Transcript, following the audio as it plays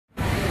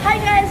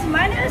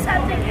my name is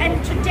Saatvik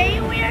and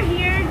today we are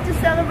here to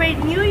celebrate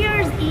New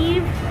Year's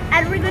Eve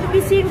and we're going to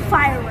be seeing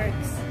fireworks.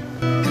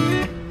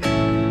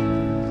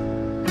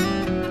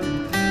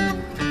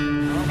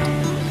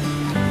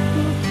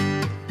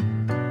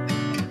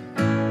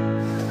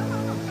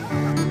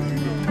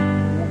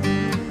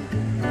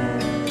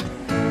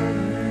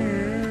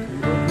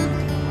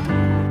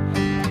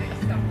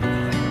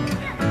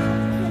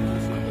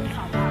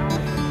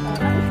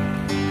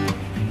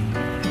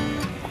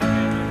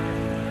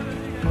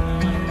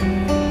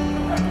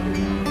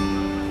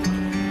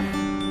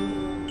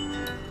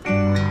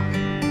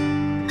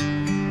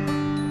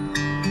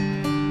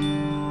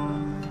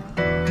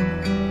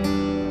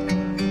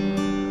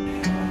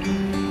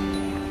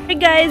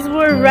 Hey guys,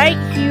 we're right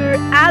here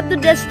at the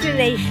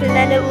destination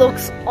and it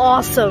looks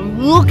awesome.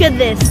 Look at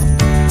this.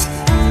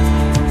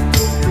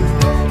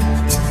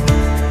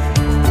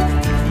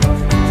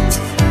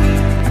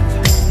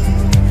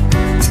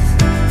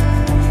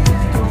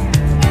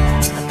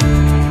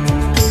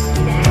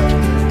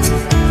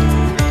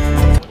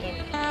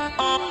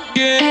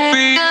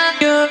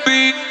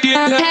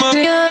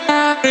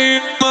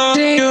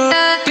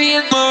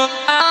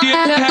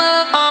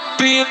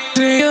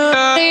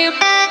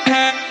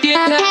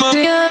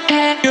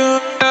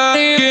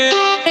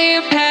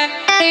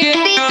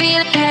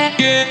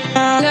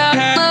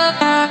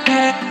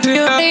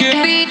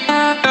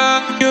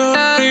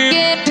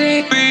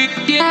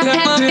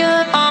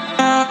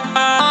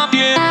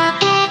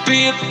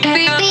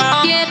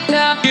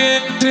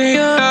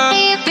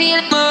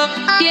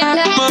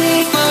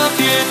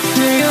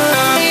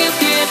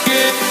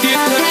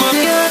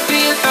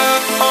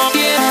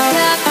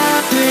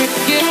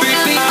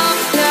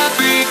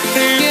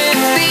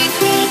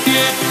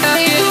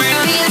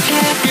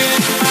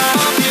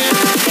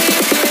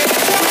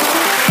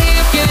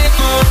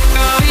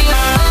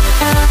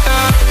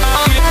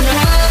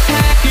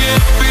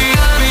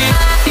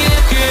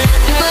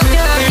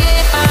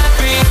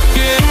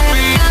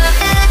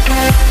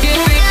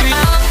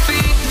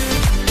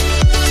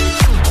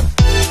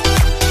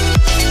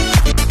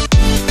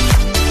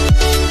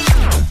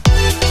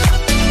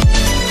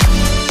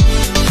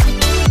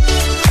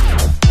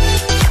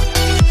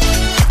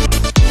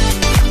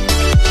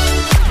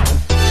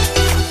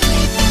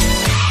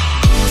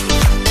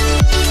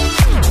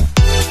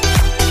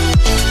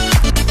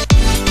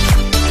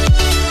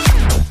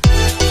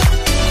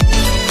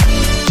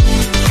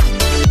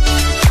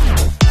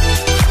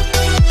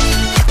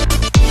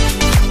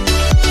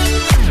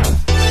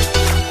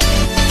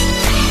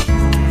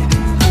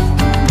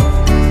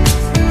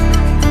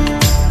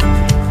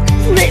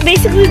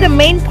 Basically the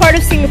main part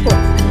of Singapore.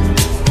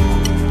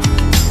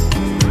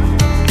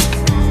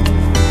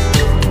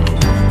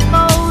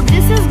 So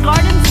this is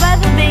Gardens by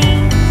the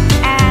Bay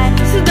and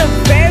this is the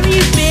very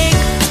big,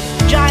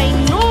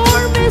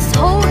 ginormous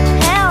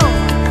hotel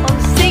of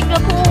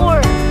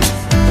Singapore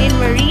in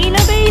Marina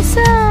Bay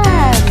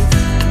Sands.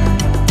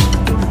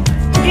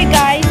 Okay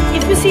guys,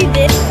 if you see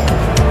this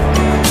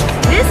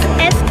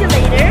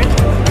escalator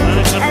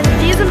and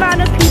these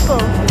amount of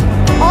people,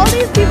 all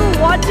these people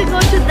want to go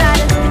to that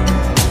escalator.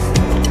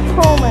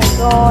 Oh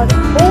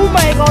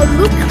my god,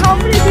 look how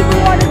many people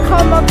want to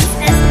come up this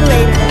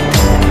escalator.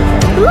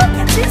 Look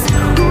at this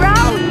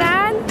crowd,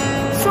 man.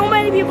 So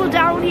many people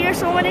down here,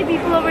 so many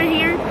people over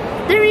here.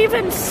 There's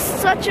even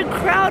such a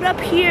crowd up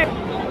here.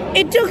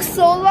 It took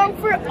so long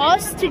for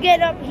us to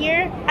get up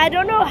here. I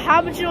don't know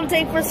how much it'll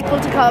take for school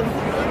to come.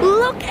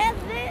 Look at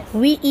this.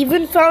 We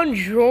even found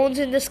drones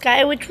in the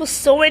sky, which was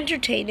so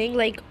entertaining.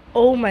 Like,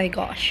 oh my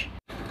gosh.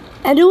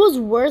 And it was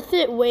worth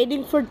it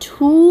waiting for 2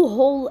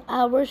 whole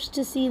hours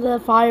to see the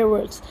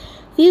fireworks.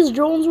 These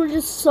drones were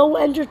just so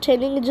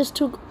entertaining. It just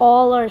took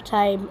all our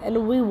time.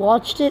 And we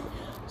watched it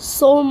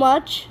so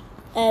much.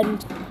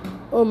 And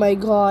oh my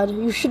god,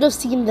 you should have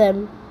seen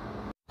them.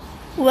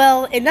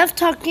 Well, enough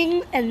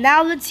talking. And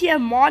now let's see a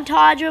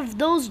montage of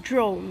those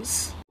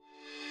drones.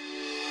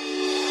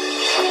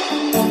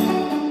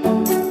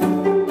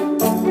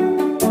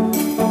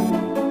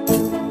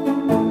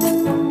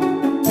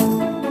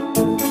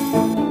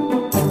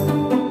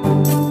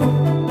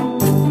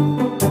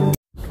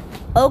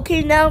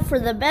 Okay, now for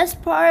the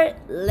best part,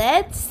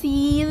 let's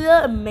see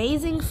the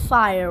amazing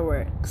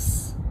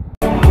fireworks.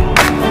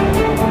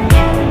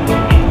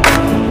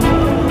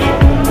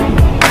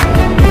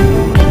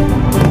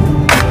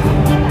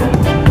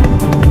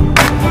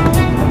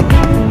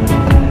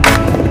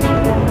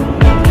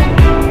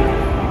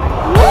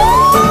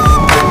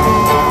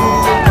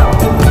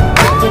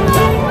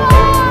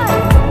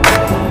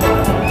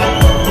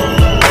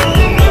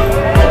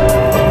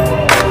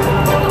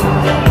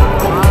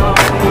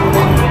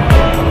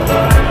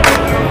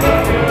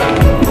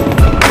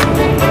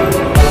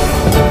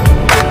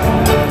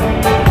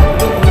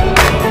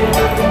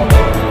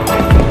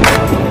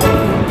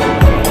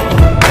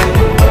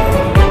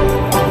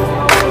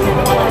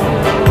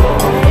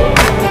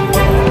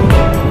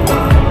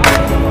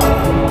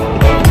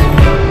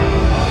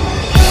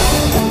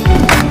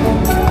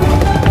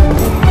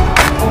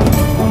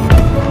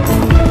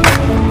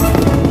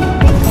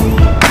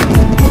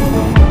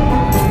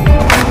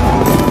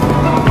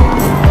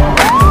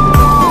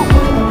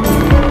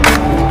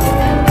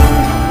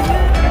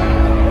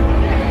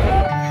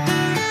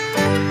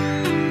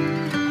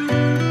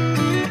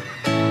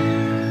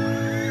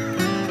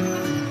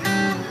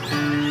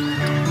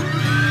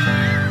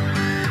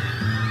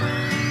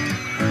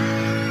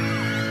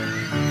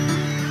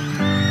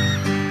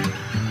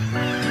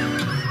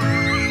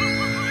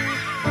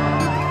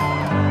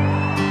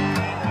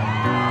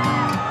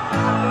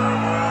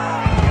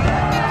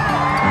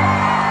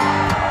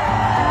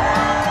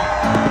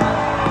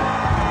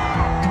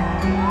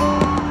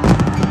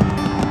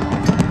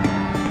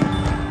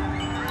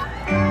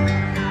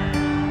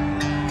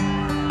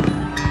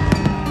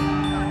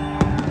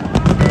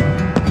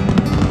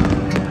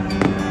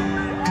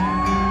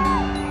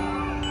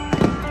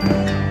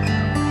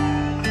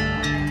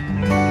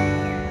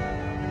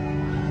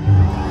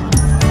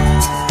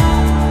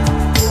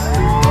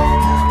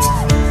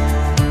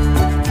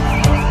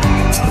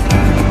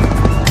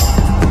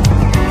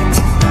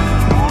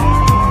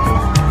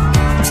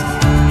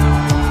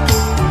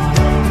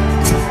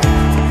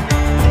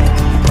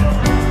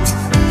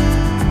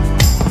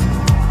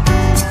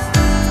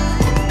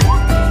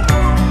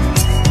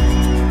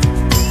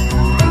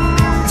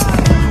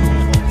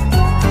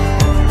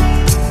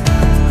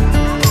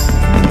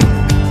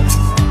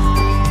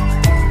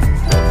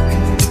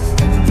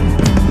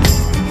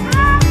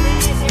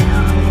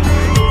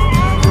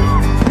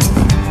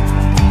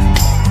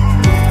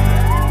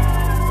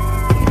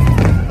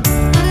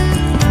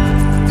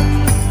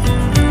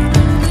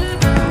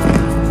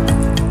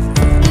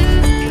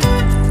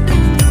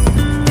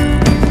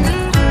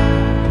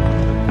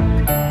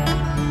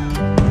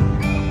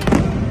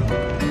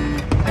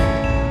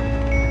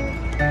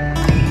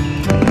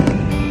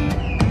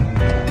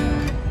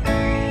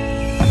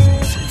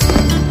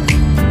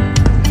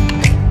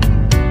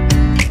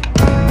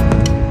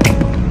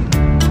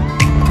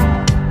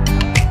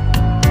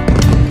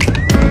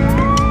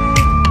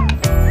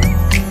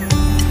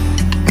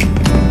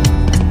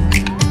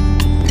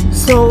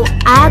 So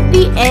at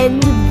the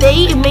end,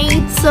 they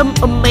made some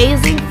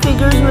amazing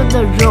figures with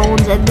the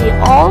drones, and they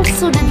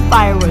also did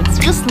fireworks.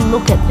 Just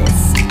look at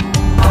this.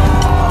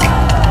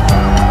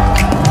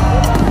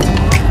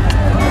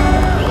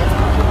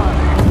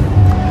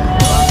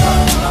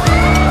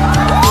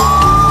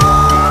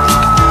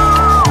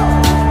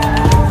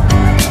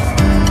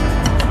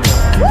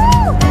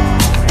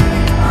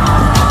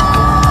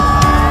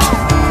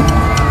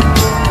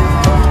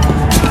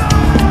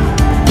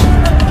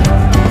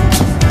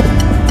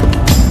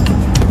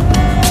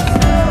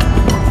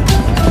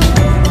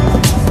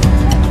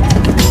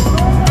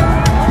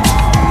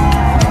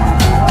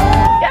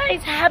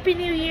 Happy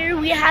New Year.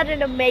 We had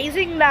an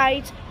amazing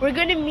night. We're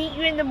gonna meet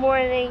you in the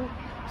morning.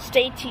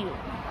 Stay tuned.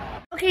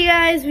 Okay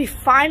guys, we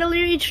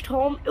finally reached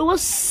home. It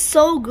was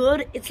so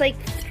good. It's like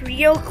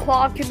 3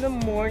 o'clock in the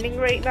morning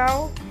right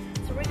now.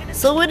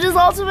 So it is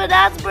also my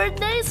dad's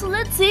birthday, so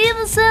let's see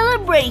the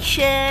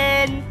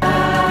celebration.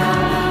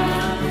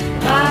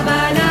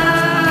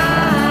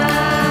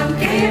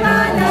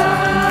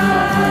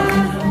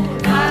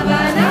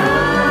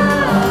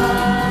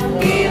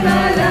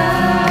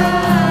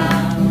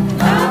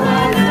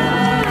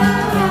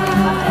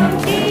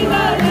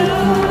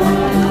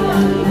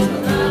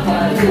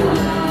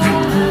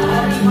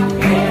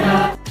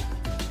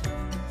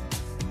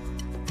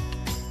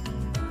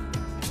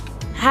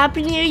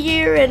 Happy New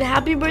Year and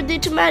happy birthday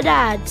to my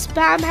dad.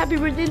 Spam happy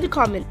birthday in the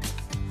comments.